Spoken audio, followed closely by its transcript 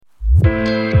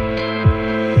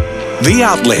The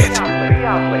Outlet.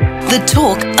 The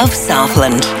talk of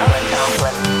Southland.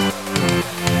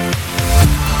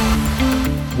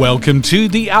 Welcome to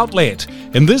The Outlet.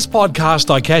 In this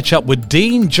podcast, I catch up with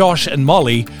Dean, Josh and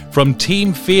Molly from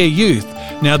Team Fair Youth.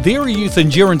 Now, they're a youth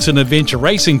endurance and adventure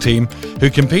racing team who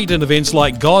compete in events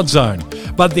like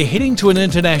Godzone, but they're heading to an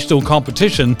international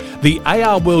competition, the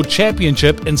AR World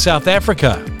Championship in South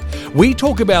Africa. We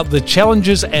talk about the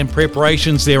challenges and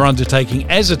preparations they're undertaking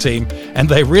as a team, and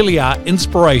they really are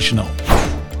inspirational.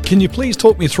 Can you please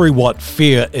talk me through what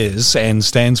FAIR is and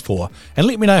stands for, and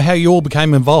let me know how you all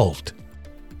became involved?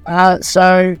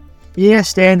 So FAIR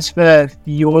stands for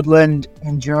Fiordland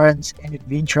Endurance and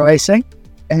Adventure Racing,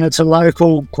 and it's a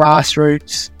local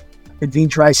grassroots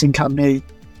adventure racing company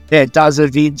that does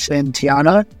events in Te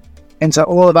Anau. And so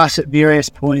all of us at various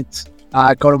points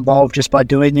got involved just by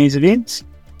doing these events.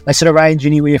 They sort of range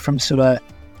anywhere from sort of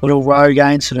little row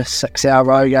games, sort of 6-hour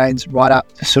row games, right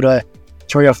up to sort of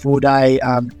 3 or 4 day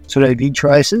sort of adventure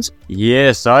races.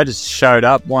 Yeah, so I just showed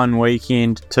up one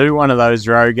weekend to one of those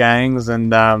row gangs,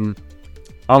 and I'm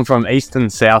from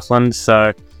Eastern Southland,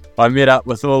 so I met up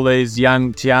with all these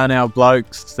young Te Anau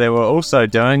blokes that were also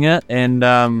doing it, and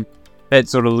that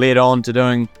sort of led on to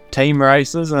doing team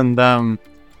races, and yeah,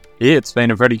 it's been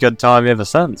a pretty good time ever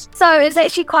since. So it's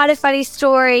actually quite a funny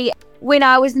story. When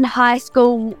I was in high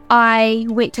school, I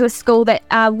went to a school that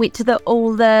went to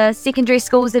all the secondary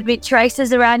schools adventure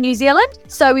races around New Zealand.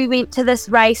 So we went to this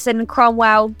race in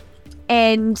Cromwell,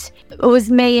 and it was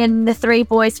me and the 3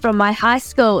 boys from my high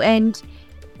school, and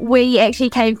we actually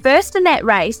came first in that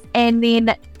race, and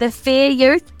then the Fair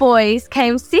Youth boys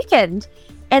came second.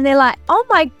 And they're like, oh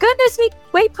my goodness,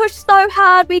 we pushed so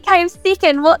hard, we came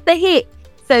second, what the heck?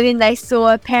 So then they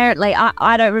saw, apparently,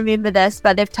 I don't remember this,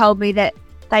 but they've told me that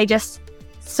they just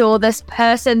saw this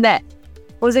person that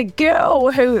was a girl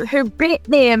who beat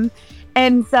them.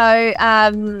 And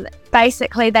so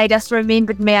basically they just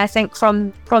remembered me, I think,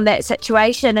 from that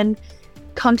situation, and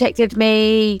contacted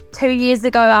me 2 years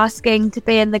ago asking to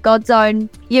be in the Godzone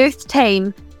youth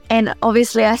team. And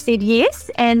obviously I said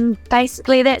yes, and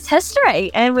basically that's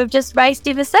history, and we've just raced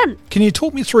ever since. Can you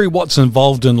talk me through what's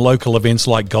involved in local events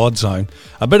like Godzone,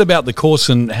 a bit about the course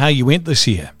and how you went this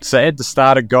year? So at the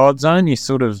start of Godzone, you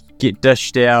sort of get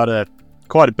dished out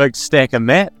quite a big stack of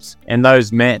maps, and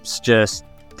those maps just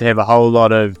have a whole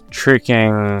lot of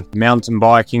trekking, mountain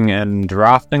biking and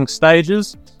rafting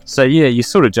stages. So yeah, you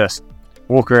sort of just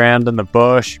walk around in the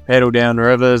bush, paddle down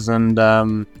rivers, and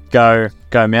go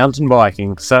mountain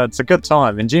biking. So it's a good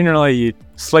time, and generally you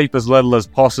sleep as little as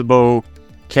possible,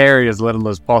 carry as little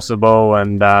as possible,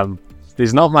 and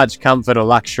there's not much comfort or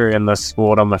luxury in this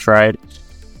sport, I'm afraid.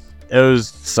 I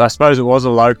suppose it was a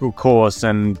local course,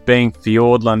 and being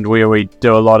Fiordland, where we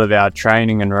do a lot of our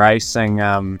training and racing,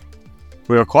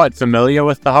 we were quite familiar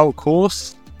with the whole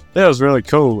course. That was really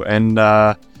cool, and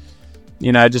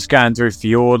just going through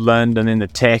Fiordland and then the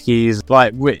tackies,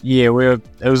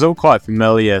 it was all quite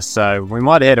familiar, so we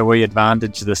might have had a wee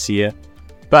advantage this year.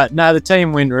 But no, the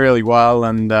team went really well,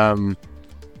 and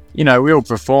we all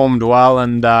performed well,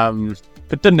 and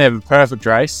but didn't have a perfect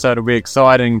race, so it'll be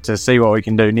exciting to see what we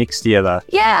can do next year, though.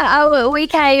 Yeah, we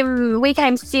came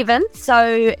 7th,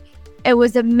 so it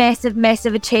was a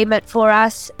massive achievement for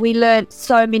us. We learnt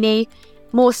so many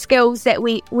more skills that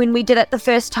when we did it the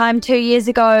first time 2 years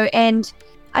ago, and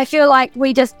I feel like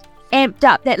we just amped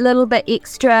up that little bit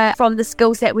extra from the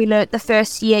skills that we learnt the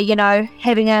first year,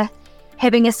 having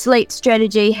a sleep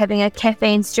strategy, having a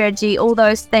caffeine strategy, all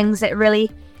those things that really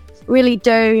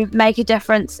do make a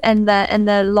difference in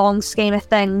the long scheme of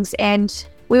things. And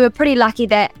we were pretty lucky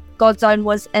that Godzone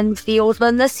was in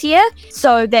Fiordland this year,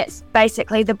 so that's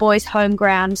basically the boys' home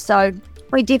ground, so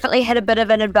we definitely had a bit of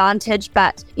an advantage,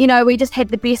 but, we just had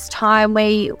the best time.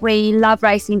 We love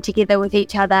racing together with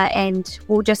each other, and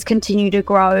we'll just continue to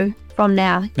grow from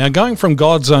now. Now, going from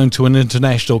Godzone to an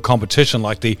international competition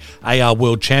like the AR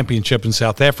World Championship in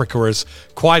South Africa is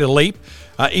quite a leap,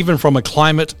 even from a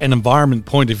climate and environment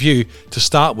point of view to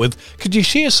start with. Could you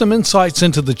share some insights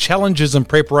into the challenges and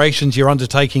preparations you're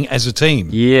undertaking as a team?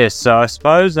 Yeah, so I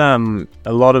suppose a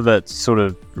lot of it's sort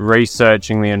of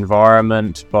researching the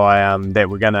environment that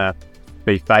we're going to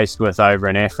be faced with over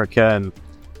in Africa, and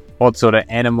what sort of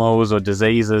animals or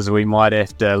diseases we might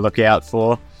have to look out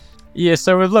for. Yeah,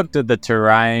 so we've looked at the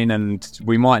terrain, and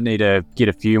we might need to get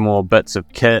a few more bits of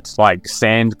kit, like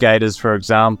sand gators, for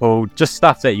example, just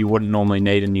stuff that you wouldn't normally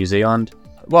need in New Zealand.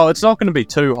 Well, it's not going to be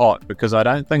too hot, because I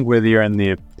don't think we're there in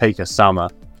the peak of summer.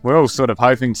 We're all sort of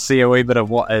hoping to see a bit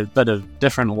of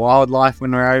different wildlife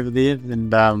when we're over there,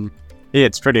 and yeah,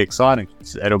 it's pretty exciting.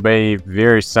 It'll be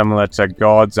very similar to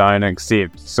Godzone,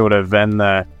 except sort of in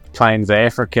the plains of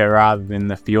Africa rather than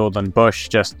the Fiordland bush,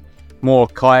 just more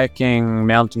kayaking,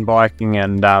 mountain biking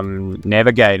and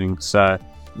navigating. So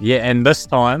yeah, and this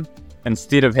time,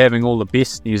 instead of having all the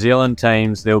best New Zealand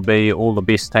teams, there'll be all the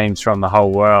best teams from the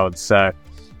whole world. So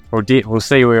we'll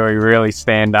see where we really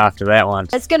stand after that one.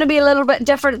 It's going to be a little bit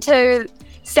different to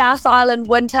South Island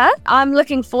winter. I'm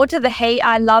looking forward to the heat.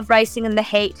 I love racing in the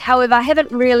heat. However, I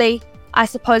haven't really, I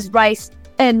suppose, raced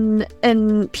in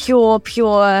pure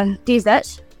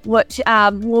desert, which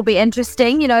will be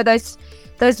interesting. You know, those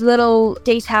little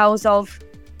details of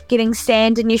getting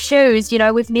sand in your shoes. You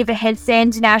know, we've never had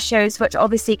sand in our shoes, which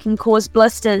obviously can cause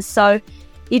blisters. So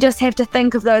you just have to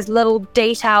think of those little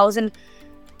details. And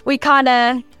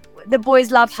the boys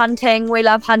love hunting, we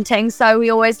love hunting, so we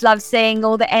always love seeing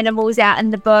all the animals out in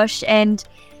the bush, and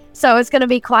so it's going to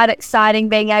be quite exciting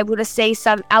being able to see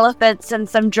some elephants and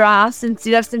some giraffes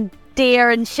instead of some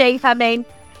deer and sheep. I mean,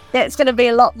 that's going to be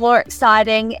a lot more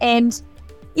exciting. And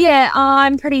yeah,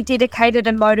 I'm pretty dedicated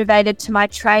and motivated to my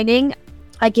training.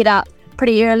 I get up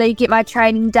pretty early, get my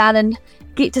training done, and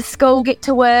get to school, get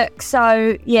to work.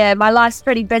 So yeah, my life's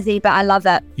pretty busy, but I love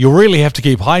it. You'll really have to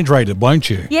keep hydrated, won't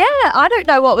you? Yeah, I don't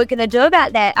know what we're going to do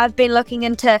about that. I've been looking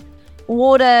into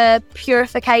water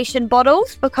purification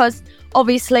bottles because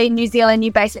obviously in New Zealand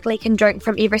you basically can drink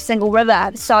from every single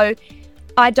river. So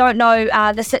I don't know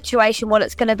the situation, what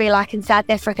it's going to be like in South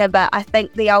Africa, but I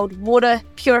think the old water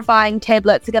purifying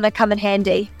tablets are going to come in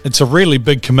handy. It's a really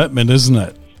big commitment, isn't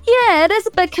it? Yeah, it is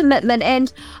a big commitment,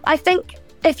 and I think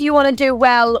if you want to do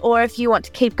well or if you want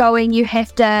to keep going, you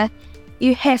have to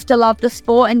love the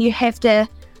sport, and you have to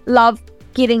love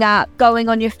getting up, going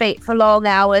on your feet for long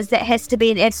hours. That has to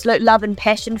be an absolute love and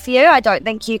passion for you. I don't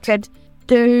think you could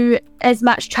do as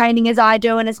much training as I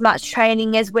do and as much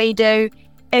training as we do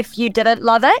if you didn't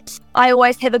love it. I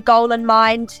always have a goal in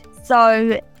mind,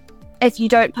 so if you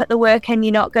don't put the work in,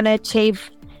 you're not going to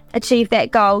achieve that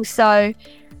goal. So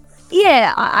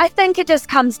yeah, I think it just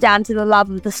comes down to the love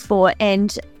of the sport,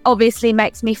 and obviously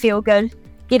makes me feel good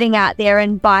getting out there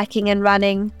and biking and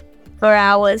running for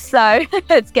hours. So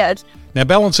it's good. Now,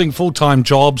 balancing full-time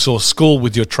jobs or school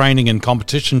with your training and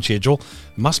competition schedule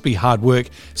must be hard work.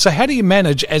 So how do you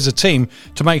manage as a team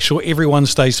to make sure everyone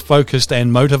stays focused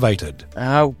and motivated?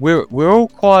 We're all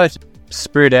quite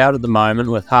spread out at the moment,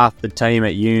 with half the team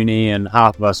at uni and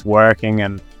half of us working,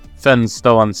 and Finn's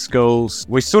still in schools.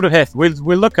 We sort of we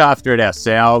look after it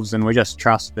ourselves, and we just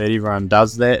trust that everyone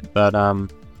does that. But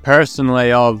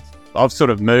personally, I've sort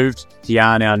of moved to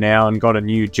Yarnell now and got a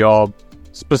new job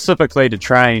specifically to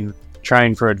train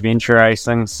for adventure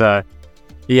racing. So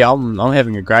yeah, I'm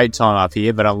having a great time up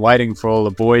here, but I'm waiting for all the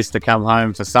boys to come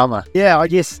home for summer. Yeah, I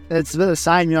guess it's a bit the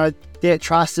same. You know, that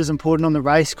trust is important on the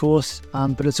race course,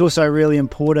 but it's also really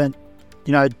important,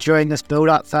 you know, during this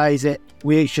build-up phase, that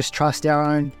we just trust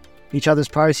each other's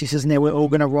processes, and that we're all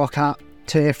going to rock up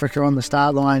to Africa on the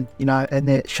start line, you know, in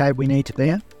that shape we need to be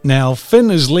in. Now,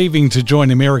 Finn is leaving to join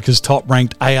America's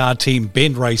top-ranked AR team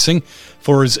Bend Racing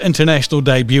for his international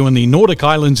debut in the Nordic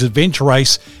Islands Adventure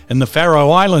Race in the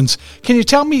Faroe Islands. Can you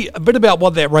tell me a bit about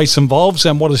what that race involves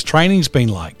and what his training's been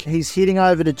like? He's heading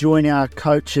over to join our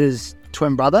coach's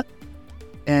twin brother,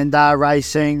 and they're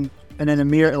racing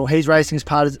he's racing as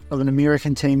part of an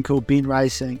American team called Bend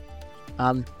Racing.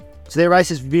 So their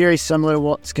race is very similar to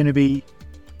what's going to be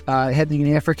happening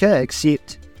in Africa,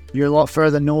 except you're a lot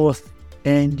further north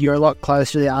and you're a lot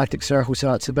closer to the Arctic Circle,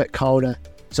 so it's a bit colder.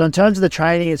 So in terms of the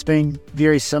training, it's been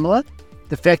very similar.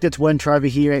 The fact that it's winter over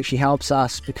here actually helps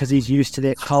us because he's used to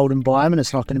that cold environment.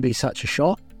 It's not going to be such a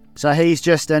shock. So he's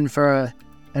just in for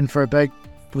a big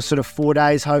sort of 4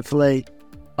 days, hopefully,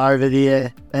 over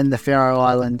there in the Faroe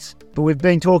Islands. But we've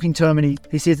been talking to him, and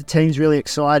he says the team's really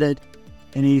excited,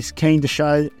 and he's keen to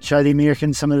show the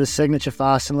Americans some of the signature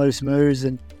fast and loose moves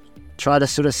and try to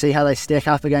sort of see how they stack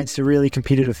up against a really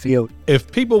competitive field.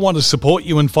 If people want to support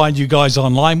you and find you guys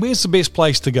online, where's the best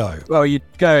place to go? Well, you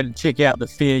go and check out the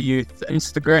Fair Youth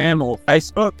Instagram or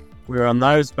Facebook. We're on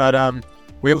those, but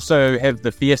we also have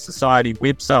the Fair Society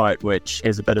website, which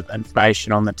has a bit of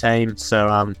information on the team.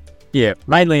 So yeah,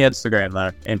 mainly Instagram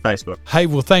though, and Facebook. Hey,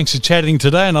 well, thanks for chatting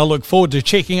today, and I look forward to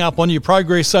checking up on your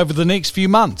progress over the next few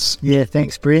months. Yeah,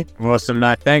 thanks, Brett. Awesome.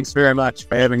 No, thanks very much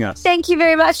for having us. Thank you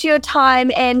very much for your time,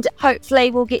 and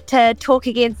hopefully we'll get to talk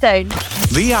again soon.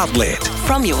 The Outlet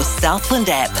from your Southland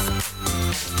app.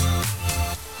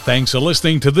 Thanks for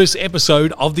listening to this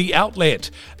episode of The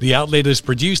Outlet. The Outlet is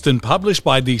produced and published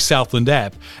by the Southland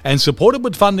app and supported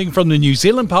with funding from the New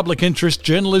Zealand Public Interest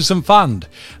Journalism Fund.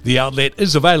 The Outlet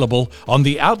is available on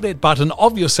the Outlet button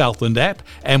of your Southland app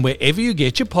and wherever you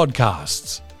get your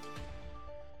podcasts.